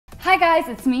Hi guys,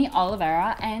 it's me,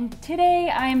 Olivera, and today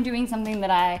I am doing something that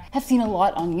I have seen a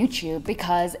lot on YouTube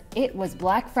because it was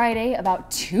Black Friday about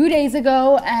 2 days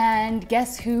ago, and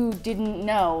guess who didn't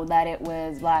know that it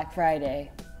was Black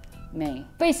Friday? Me.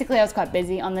 Basically, I was quite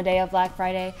busy on the day of Black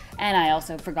Friday, and I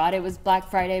also forgot it was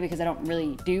Black Friday because I don't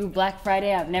really do Black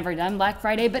Friday. I've never done Black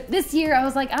Friday, but this year I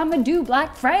was like, I'm gonna do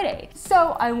Black Friday.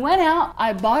 So I went out,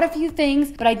 I bought a few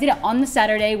things, but I did it on the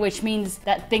Saturday, which means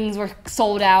that things were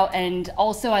sold out, and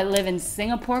also I live in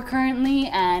Singapore currently,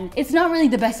 and it's not really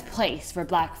the best place for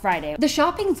Black Friday. The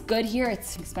shopping's good here,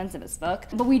 it's expensive as fuck,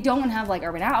 but we don't have like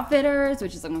Urban Outfitters,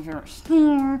 which is like my favorite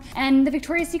store, and the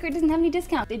Victoria's Secret doesn't have any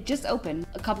discounts. It just opened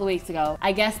a couple of weeks ago.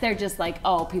 I guess they're just like,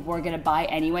 oh, people are gonna buy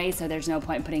anyway, so there's no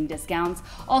point in putting discounts.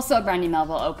 Also, Brandy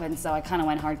Melville opened, so I kind of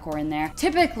went hardcore in there.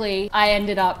 Typically, I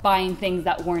ended up buying things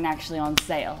that weren't actually on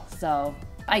sale, so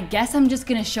I guess I'm just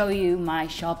gonna show you my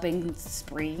shopping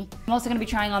spree. I'm also gonna be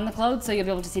trying on the clothes, so you'll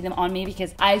be able to see them on me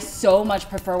because I so much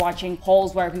prefer watching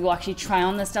hauls where people actually try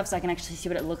on this stuff so I can actually see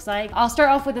what it looks like. I'll start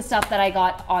off with the stuff that I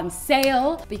got on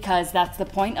sale because that's the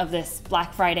point of this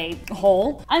Black Friday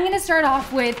haul. I'm gonna start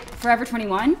off with Forever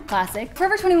 21, classic.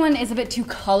 Forever 21 is a bit too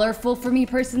colorful for me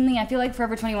personally. I feel like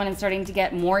Forever 21 is starting to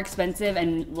get more expensive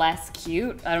and less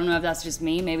cute. I don't know if that's just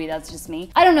me, maybe that's just me.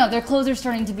 I don't know, their clothes are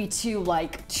starting to be too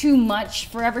much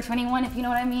Forever 21, if you know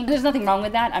what I mean. There's nothing wrong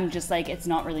with that. I'm just like, it's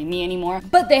not really me anymore.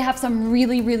 But they have some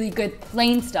really, really good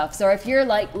plain stuff. So if you're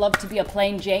like, love to be a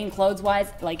plain Jane clothes-wise,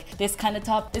 like this kind of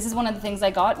top, this is one of the things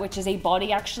I got, which is a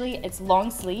body actually. It's long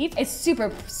sleeve. It's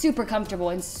super, super comfortable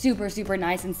and super, super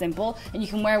nice and simple. And you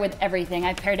can wear with everything.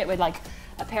 I paired it with like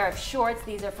a pair of shorts.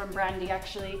 These are from Brandy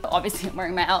actually. Obviously I'm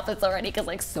wearing my outfits already because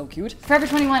like so cute. Forever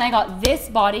 21, I got this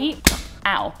body.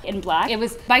 Ow, in black. It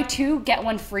was buy two, get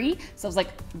one free. So I was like,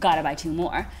 gotta buy two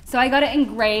more. So I got it in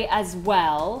gray as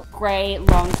well. Gray,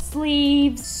 long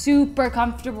sleeves, super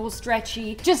comfortable,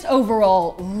 stretchy, just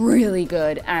overall really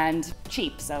good and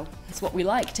cheap. So that's what we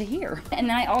like to hear. And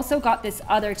then I also got this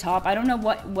other top. I don't know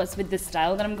what was with this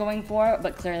style that I'm going for,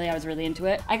 but clearly I was really into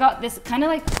it. I got this kind of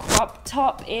like crop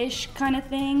top-ish kind of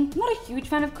thing. I'm not a huge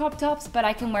fan of crop tops, but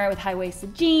I can wear it with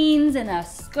high-waisted jeans and a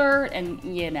skirt and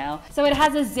you know. So it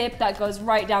has a zip that goes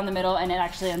right down the middle and it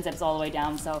actually unzips all the way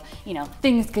down. So, you know,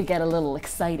 things could get a little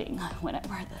exciting when I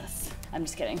wear this. I'm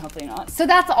just kidding, hopefully not. So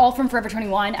that's all from Forever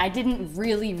 21. I didn't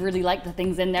really like the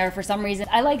things in there for some reason.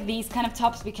 I like these kind of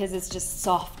tops because it's just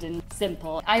soft and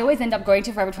simple. I always end up going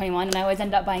to Forever 21 and I always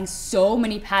end up buying so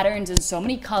many patterns and so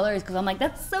many colors because I'm like,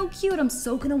 that's so cute. I'm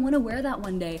so gonna wanna wear that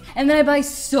one day. And then I buy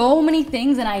so many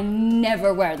things and I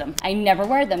never wear them. I never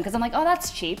wear them because I'm like, oh,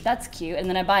 that's cheap, that's cute. And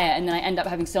then I buy it and then I end up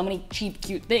having so many cheap,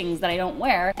 cute things that I don't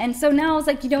wear. And so now I was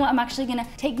like, you know what? I'm actually gonna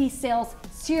take these sales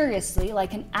seriously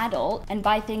like an adult and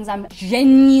buy things I'm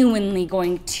genuinely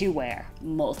going to wear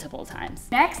multiple times.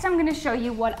 Next, I'm gonna show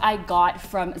you what I got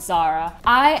from Zara.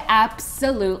 I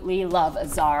absolutely love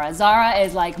Zara. Zara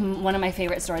is like one of my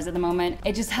favorite stores at the moment.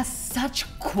 It just has such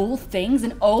cool things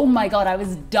and oh my god, I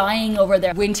was dying over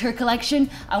their winter collection.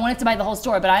 I wanted to buy the whole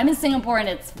store, but I'm in Singapore and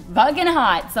it's fucking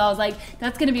hot. So I was like,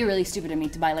 that's gonna be really stupid of me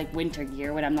to buy like winter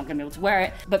gear when I'm not gonna be able to wear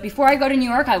it. But before I go to New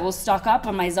York, I will stock up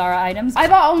on my Zara items. I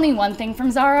bought only one thing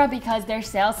from Zara because their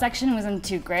sales section wasn't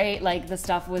too great. Like the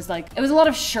stuff was like, it was a lot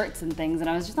of shirts and things and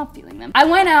I was just not feeling them. I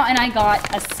went out and I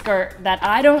got a skirt that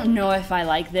I don't know if I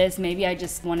like this. Maybe I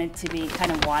just wanted to be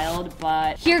kind of wild,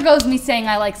 but here goes me saying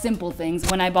I like simple things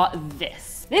when I bought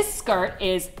this. This skirt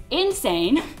is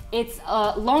insane. It's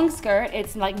a long skirt.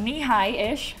 It's like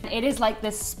knee-high-ish. It is like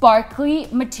this sparkly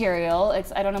material.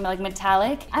 It's, I don't know, like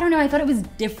metallic. I don't know, I thought it was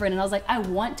different and I was like, I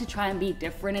want to try and be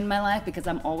different in my life because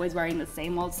I'm always wearing the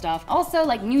same old stuff. Also,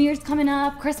 like New Year's coming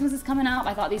up, Christmas is coming up.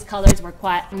 I thought these colors were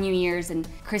quite New Year's and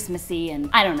Christmassy and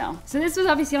I don't know. So this was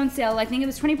obviously on sale. I think it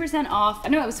was 20% off.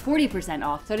 No, it was 40%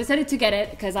 off. So I decided to get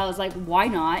it because I was like, why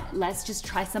not? Let's just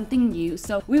try something new.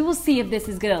 So we will see if this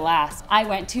is gonna last. I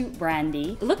went to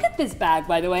Brandy. Look at this bag,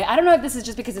 by the way. I don't know if this is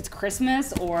just because it's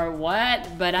Christmas or what,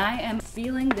 but I am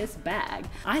feeling this bag.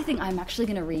 I think I'm actually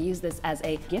gonna reuse this as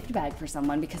a gift bag for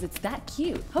someone because it's that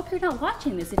cute. Hope you're not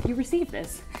watching this if you receive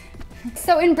this.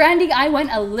 So in Brandy, I went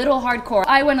a little hardcore.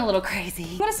 I went a little crazy.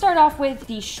 I'm gonna start off with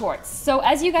these shorts. So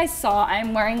as you guys saw,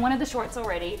 I'm wearing one of the shorts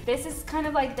already. This is kind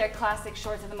of like their classic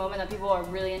shorts at the moment that people are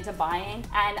really into buying.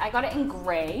 And I got it in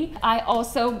gray. I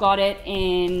also got it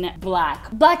in black.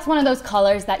 Black's one of those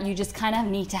colors that you just kind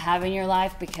of need to have in your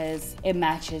life because it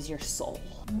matches your soul.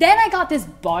 Then I got this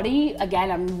body. Again,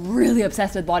 I'm really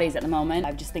obsessed with bodies at the moment.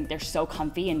 I just think they're so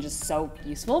comfy and just so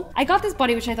useful. I got this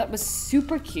body, which I thought was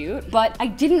super cute, but I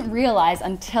didn't realize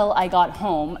until I got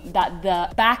home that the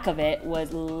back of it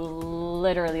was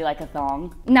literally like a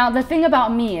thong. Now, the thing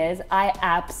about me is I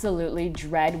absolutely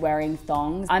dread wearing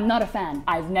thongs. I'm not a fan.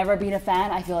 I've never been a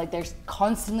fan. I feel like there's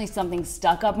constantly something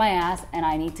stuck up my ass and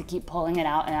I need to keep pulling it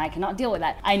out, and I cannot deal with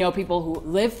that. I know people who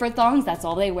live for thongs. That's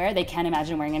all they wear. They can't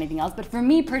imagine wearing anything else. But for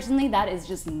me personally, that is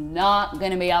just not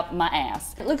gonna be up my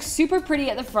ass. It looks super pretty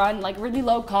at the front, like really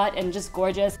low cut and just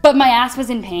gorgeous. But my ass was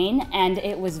in pain and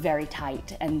it was very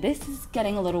tight. And this is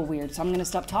getting a little weird. So I'm gonna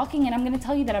stop talking and I'm gonna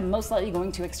tell you that I'm most likely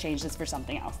going to exchange this for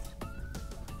something else.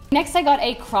 Next, I got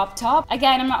a crop top.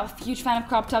 Again, I'm not a huge fan of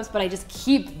crop tops, but I just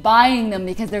keep buying them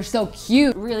because they're so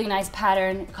cute. Really nice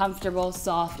pattern, comfortable,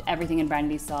 soft, everything in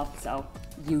Brandy's soft, so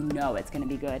you know it's gonna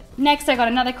be good. Next, I got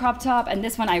another crop top, and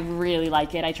this one I really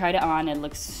like it. I tried it on, it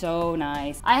looks so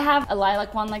nice. I have a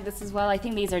lilac one like this as well. I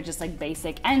think these are just like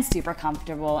basic and super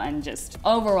comfortable and just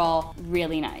overall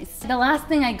really nice. The last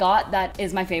thing I got that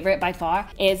is my favorite by far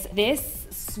is this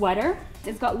sweater.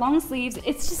 It's got long sleeves.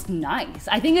 It's just nice.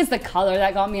 I think it's the color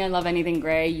that got me. I love anything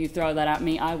gray. You throw that at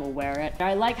me, I will wear it.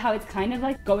 I like how it's kind of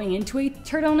like going into a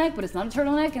turtleneck, but it's not a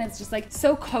turtleneck, and it's just like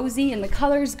so cozy, and the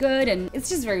color's good, and it's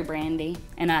just very Brandy.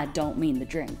 And I don't mean the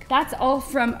drink. That's all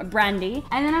from Brandy.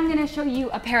 And then I'm gonna show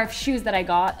you a pair of shoes that I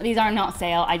got. These are not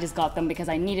sale. I just got them because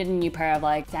I needed a new pair of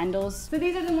like sandals. So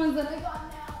these are the ones that I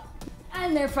got now.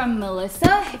 And they're from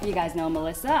Melissa. If you guys know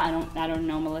Melissa, I don't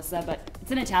know Melissa, but it's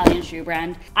an Italian shoe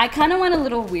brand. I kind of went a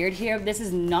little weird here. This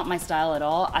is not my style at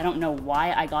all. I don't know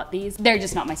why I got these. They're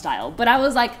just not my style. But I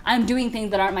was like, I'm doing things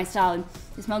that aren't my style and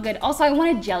they smell good. Also, I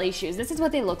wanted jelly shoes. This is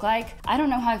what they look like. I don't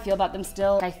know how I feel about them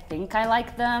still. I think I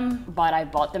like them, but I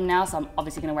bought them now, so I'm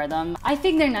obviously gonna wear them. I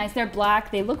think they're nice. They're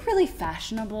black. They look really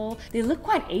fashionable. They look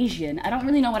quite Asian. I don't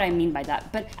really know what I mean by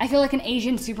that, but I feel like an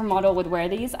Asian supermodel would wear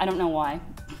these. I don't know why.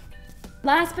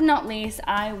 Last but not least,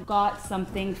 I got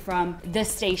something from The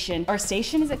Station. Or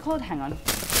Station, is it called? Hang on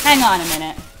a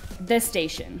minute. The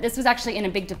Station. This was actually in a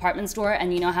big department store,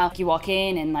 and you know how you walk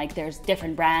in and like there's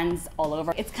different brands all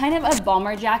over. It's kind of a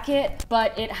bomber jacket,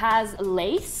 but it has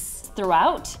lace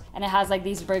throughout, and it has like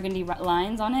these burgundy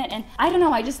lines on it, and I don't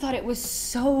know, I just thought it was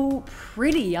so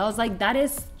pretty. I was like, that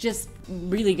is just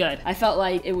really good. I felt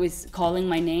like it was calling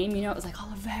my name, you know, it was like,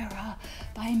 Olivera,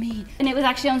 buy me. And it was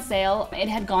actually on sale. It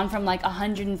had gone from like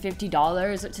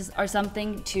 $150 or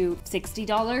something to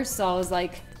 $60, so I was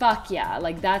like, fuck yeah,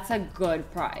 like that's a good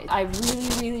price. I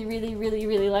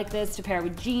really like this to pair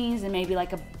with jeans and maybe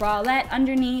like a bralette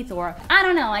underneath, or I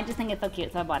don't know, I just think it's so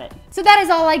cute, so I bought it. So that is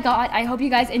all I got. I hope you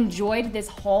guys enjoyed this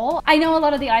haul. I know a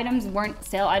lot of the items weren't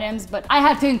sale items, but I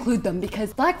had to include them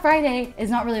because Black Friday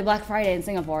is not really Black Friday in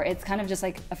Singapore. It's kind of just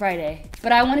like a Friday.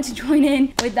 But I wanted to join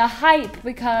in with the hype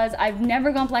because I've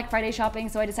never gone Black Friday shopping,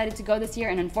 so I decided to go this year,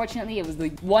 and unfortunately it was the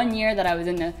one year that I was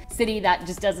in a city that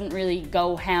just doesn't really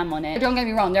go ham on it. But don't get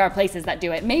me wrong, there are places that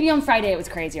do it. Maybe on Friday it was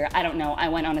crazier. I don't know. I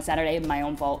went on a Saturday, my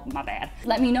own fault, my bad.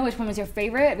 Let me know which one was your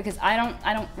favorite because I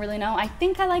don't really know. I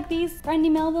think I like these Brandy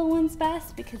Melville ones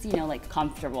best because, you know, like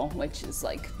comfortable, which is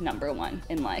like #1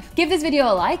 in life. Give this video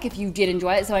a like if you did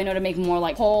enjoy it so I know to make more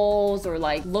like hauls or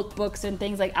like lookbooks and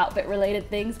things like outfit related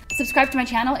things. Subscribe to my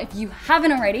channel if you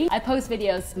haven't already. I post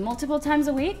videos multiple times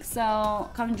a week, so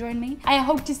come join me. I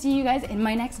hope to see you guys in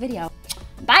my next video.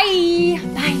 Bye!